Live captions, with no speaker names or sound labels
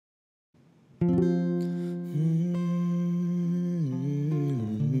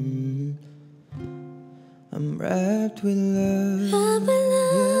wrapped with love. Wrapped with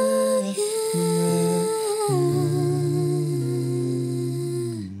love, yeah.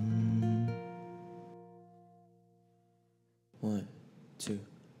 1, 2,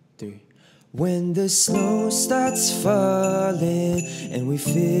 3. When the snow starts falling and we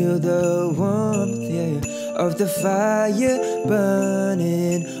feel the warmth, yeah, of the fire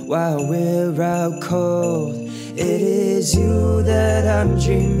burning while we're out cold, it is you that I'm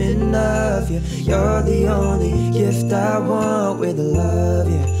dreaming of, yeah. You're the only gift I want with love,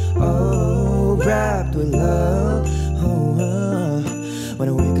 yeah. Oh, wrapped with love, When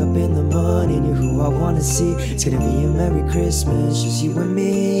I wake up in the morning, you're who I wanna see. It's gonna be a Merry Christmas, just you and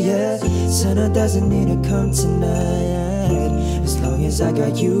me, yeah. Santa doesn't need to come tonight, as long as I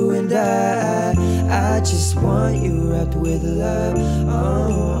got you and I just want you wrapped with love,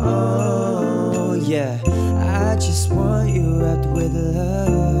 oh, yeah. I just want you wrapped with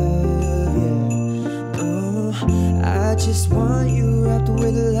love, yeah. Oh, I just want you wrapped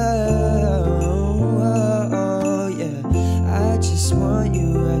with love, oh, yeah. I just want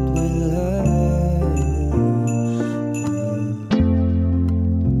you wrapped with love.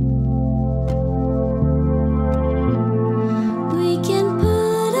 We can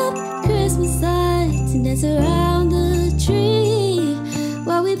put up Christmas lights and dance around the tree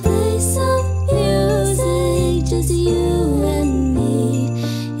while we play some music, just you and me.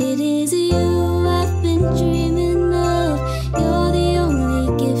 It is you I've been dreaming of. You're the only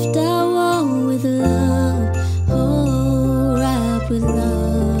gift I want with love. Oh, wrapped with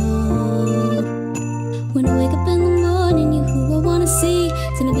love. When I wake up in the morning, you're who I wanna see.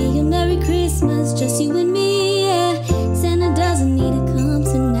 It's gonna be a Merry Christmas, just you and me, yeah. Santa doesn't need to come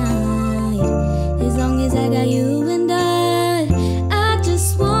tonight, as long as I got you and I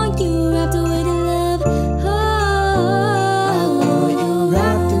just want you wrapped with love. Oh, I want you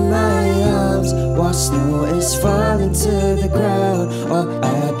wrapped in my arms while snow is falling to the ground. All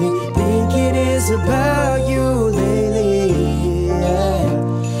I've been thinking is about you lately, yeah.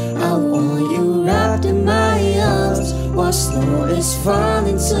 I want you wrapped in my arms while snow is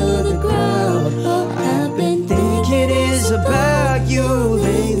falling to the ground. All I've been thinking is about you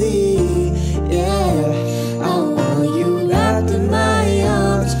lately, yeah. I want you wrapped in my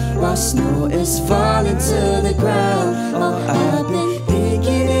arms while snow is falling to the ground. All I've been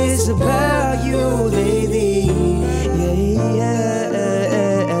thinking is about you lately, yeah,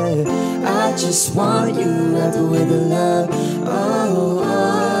 yeah. I just want you wrapped with love, oh,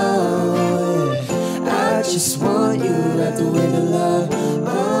 yeah. I just want you wrapped with love,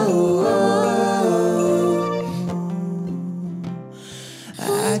 oh,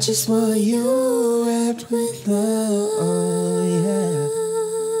 I just want you wrapped with love, yeah.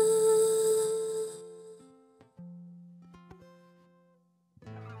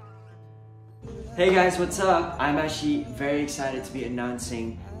 Hey guys, what's up? I'm actually very excited to be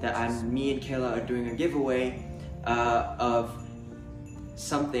announcing that me and Kayla are doing a giveaway of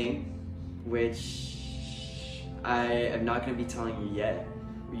something which I am not going to be telling you yet.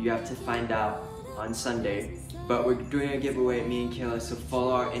 You have to find out on Sunday. But we're doing a giveaway, me and Kayla, so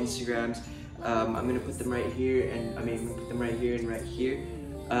follow our Instagrams. I'm going to put them right here, and I'm going to put them right here and right here.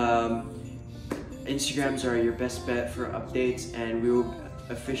 Instagrams are your best bet for updates, and we will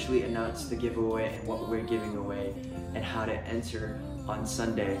officially announce the giveaway and what we're giving away and how to enter on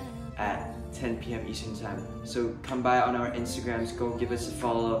Sunday at 10 p.m. Eastern Time. So come by on our Instagrams, go give us a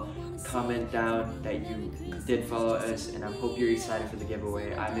follow, comment down that you did follow us, and I hope you're excited for the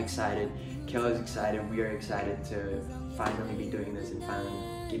giveaway. I'm excited, Kayla's excited, we are excited to finally be doing this and finally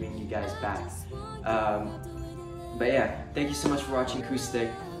giving you guys back. But yeah, thank you so much for watching Acoustic.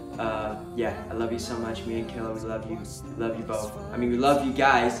 Yeah, I love you so much. Me and Kayla, we love you both. I mean, we love you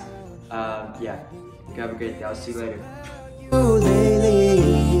guys. Yeah, you have a great day. I'll see you later.